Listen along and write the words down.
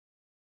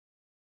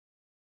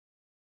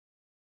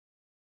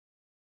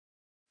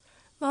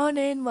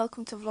Morning,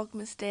 welcome to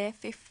Vlogmas Day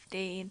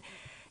 15.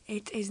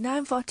 It is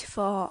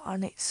 9:44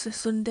 and it's a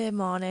Sunday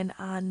morning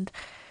and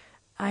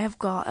I have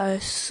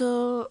got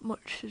so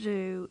much to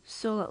do,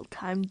 so little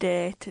time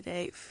day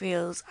today it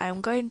feels. I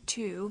am going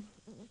to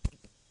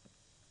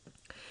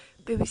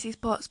BBC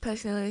Sports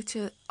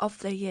Personality of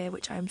the Year,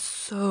 which I am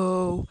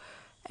so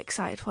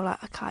excited for,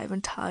 like I can't even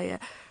tell you.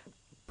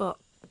 But,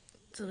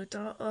 so the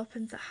door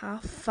opens at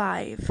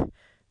 5:30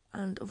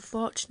 and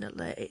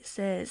unfortunately it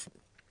says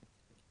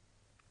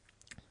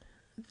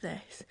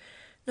this: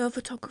 no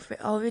photography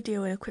or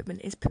videoing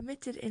equipment is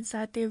permitted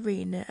inside the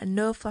arena and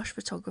no flash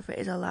photography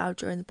is allowed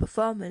during the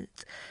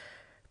performance.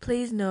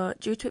 Please note,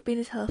 due to it being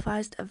a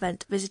televised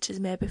event, visitors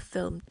may be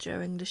filmed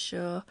during the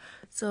show.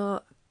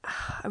 So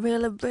I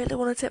really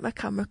want to take my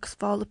camera because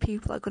of all the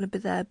people that are going to be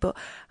there, but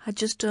I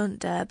just don't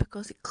dare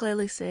because it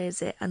clearly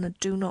says it and I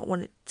do not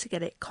want it to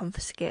get it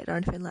confiscated or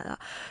anything like that.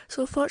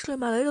 So unfortunately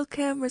my little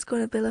camera is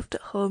going to be left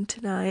at home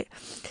tonight.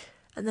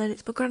 And then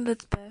it's my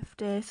granddad's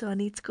birthday, so I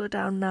need to go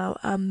down now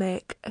and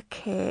make a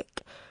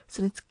cake.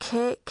 So it's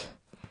cake,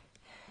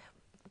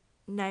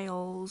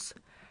 nails,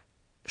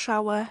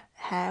 shower,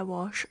 hair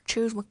wash,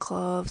 choose my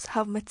clothes,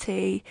 have my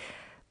tea.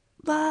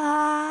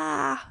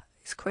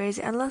 It's crazy.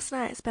 And last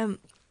night I spent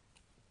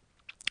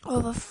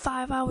over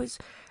 5 hours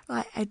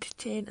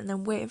editing and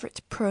then waiting for it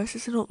to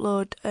process and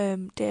upload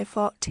day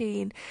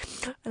 14,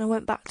 and I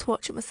went back to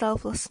watch it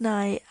myself last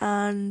night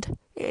and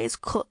it has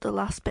cut the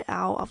last bit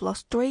out. I've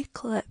lost 3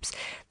 clips,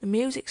 the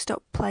music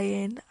stopped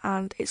playing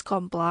and it's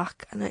gone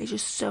black and it's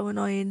just so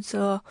annoying.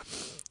 So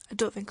I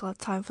don't think I'll have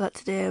time for that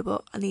today,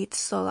 but I need to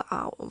sort that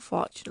out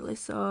unfortunately.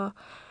 So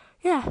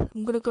yeah,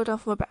 I'm gonna go down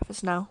for my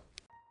breakfast now.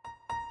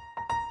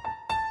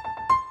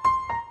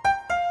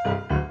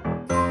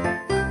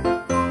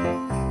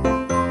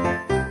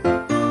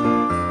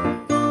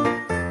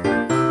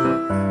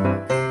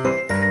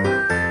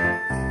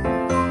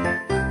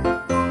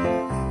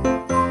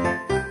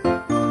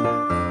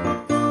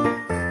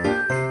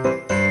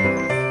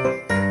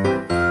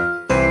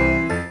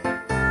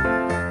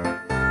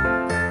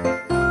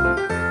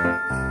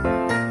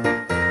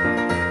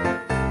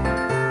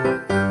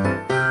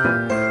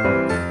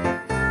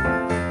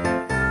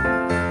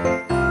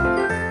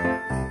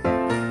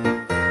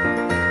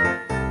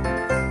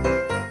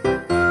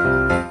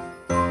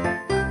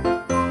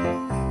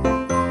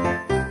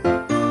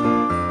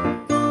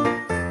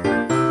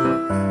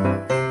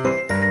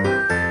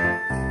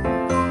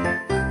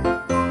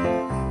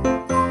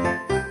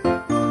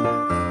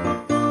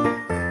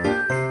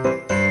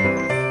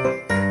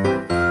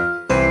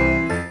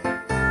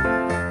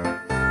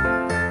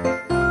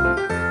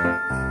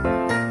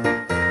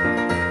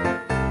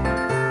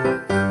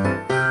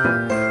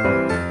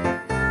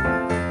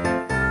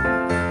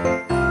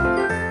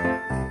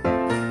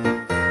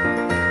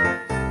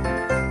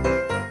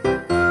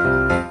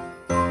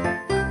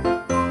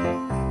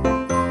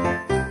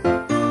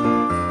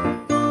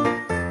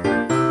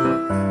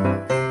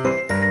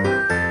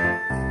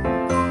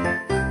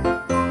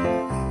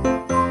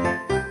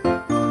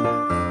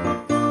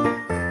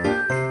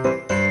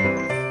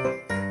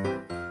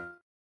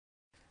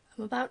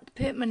 I'm about to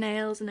paint my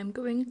nails and I'm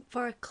going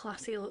for a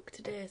classy look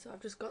today. So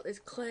I've just got this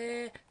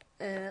clear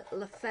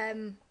La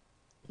Femme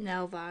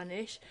nail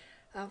varnish.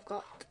 I've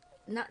got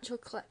Natural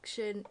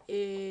Collection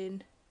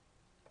in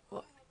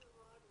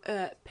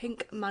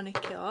pink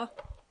manicure,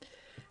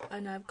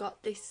 and I've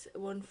got this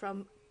one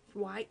from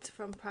White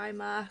from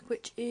Primark,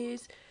 which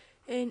is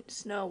in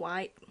Snow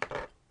White.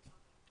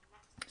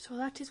 So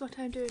that is what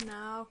I'm doing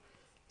now.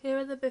 Here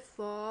are the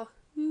before,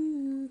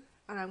 and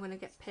I'm going to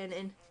get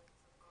painting.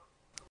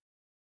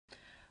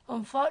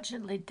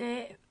 Unfortunately,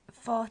 day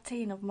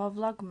 14 of my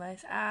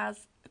Vlogmas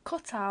has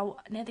cut out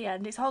near the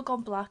end. It's all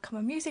gone black. My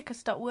music has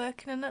stopped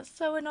working and that's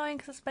so annoying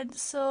because I spent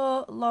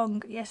so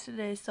long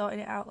yesterday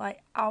sorting it out,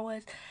 like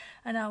hours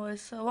and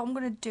hours. So what I'm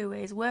going to do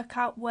is work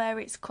out where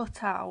it's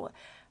cut out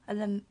and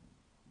then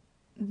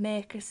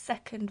make a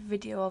second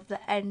video of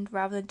the end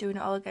rather than doing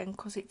it all again,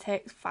 because it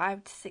takes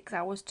 5 to 6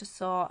 hours to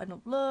sort and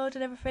upload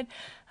and everything,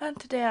 and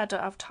today I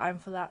don't have time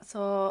for that.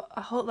 So I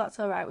hope that's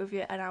alright with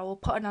you, and I will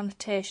put an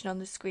annotation on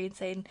the screen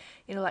saying,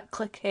 you know, like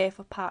click here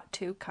for part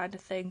 2 kind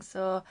of thing.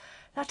 So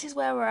that is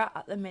where we're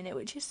at the minute,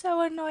 which is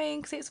so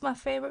annoying because it's my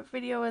favourite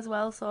video as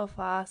well so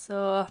far.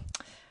 So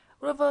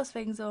one of those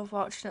things,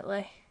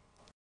 unfortunately.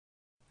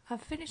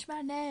 I've finished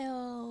my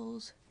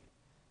nails.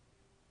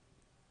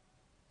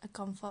 I've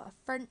gone for a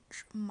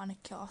French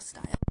manicure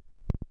style.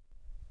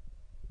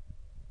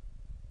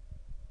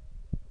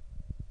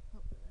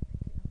 Hopefully they're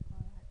picking up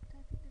alright, but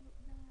I think they look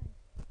nice.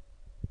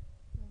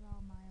 They're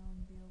all my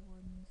own real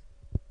ones.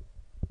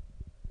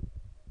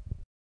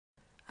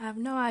 I have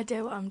no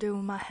idea what I'm doing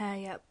with my hair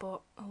yet,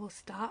 but I will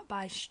start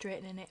by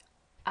straightening it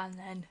and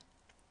then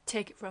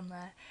take it from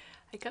there.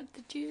 I got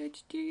the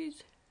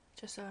GHDs,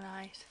 just so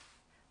nice.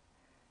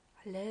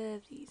 I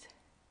love these.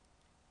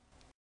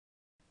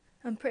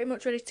 I'm pretty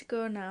much ready to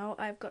go now.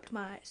 I've got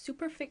my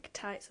super thick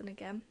tights on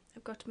again.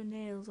 I've got my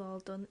nails all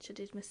done, which I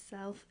did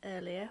myself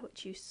earlier,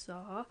 which you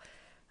saw.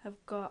 I've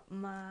got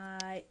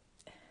my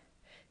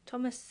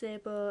Thomas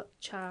Sabo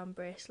charm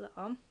bracelet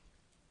on,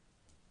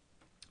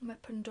 my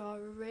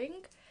Pandora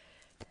ring,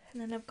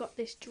 and then I've got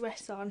this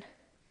dress on,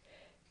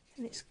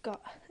 and it's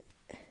got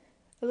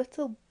a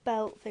little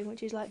belt thing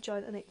which is like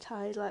joint and it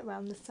ties like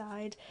round the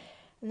side,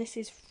 and this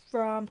is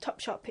from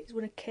Topshop. It's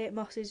one of Kate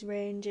Moss's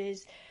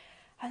ranges.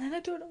 And then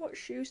I don't know what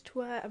shoes to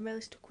wear. I'm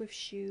really stuck with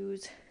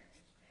shoes.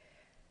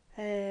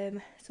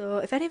 So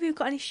if any of you have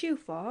got any shoe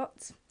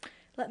thoughts,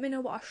 let me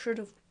know what I should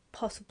have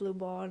possibly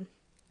worn.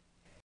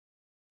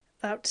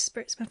 About to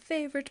spritz my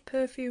favourite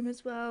perfume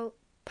as well,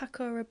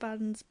 Paco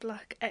Rabanne's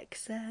Black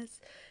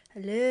Excess. I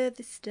love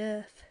this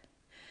stuff.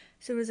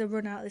 As soon as I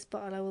run out of this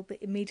bottle, I will be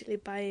immediately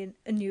buying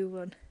a new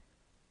one.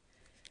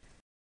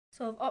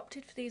 So I've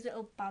opted for these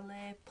little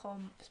ballet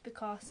pumps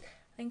because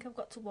I think I've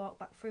got to walk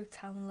back through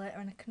town later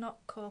and I cannot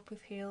cope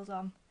with heels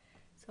on.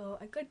 So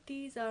I got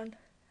these on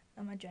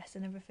and my dress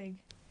and everything.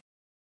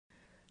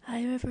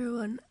 Hi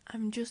everyone,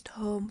 I'm just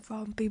home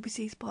from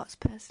BBC Sports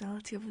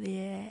Personality of the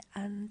Year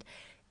and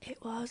it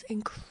was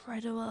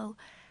incredible.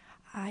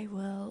 I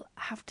will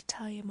have to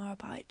tell you more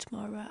about it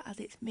tomorrow as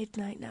it's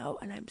midnight now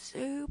and I'm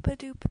super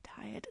duper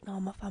tired and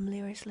all my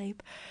family are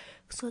asleep.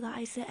 So that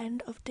is the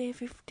end of day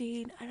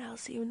 15 and I'll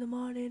see you in the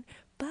morning.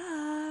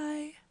 Bye!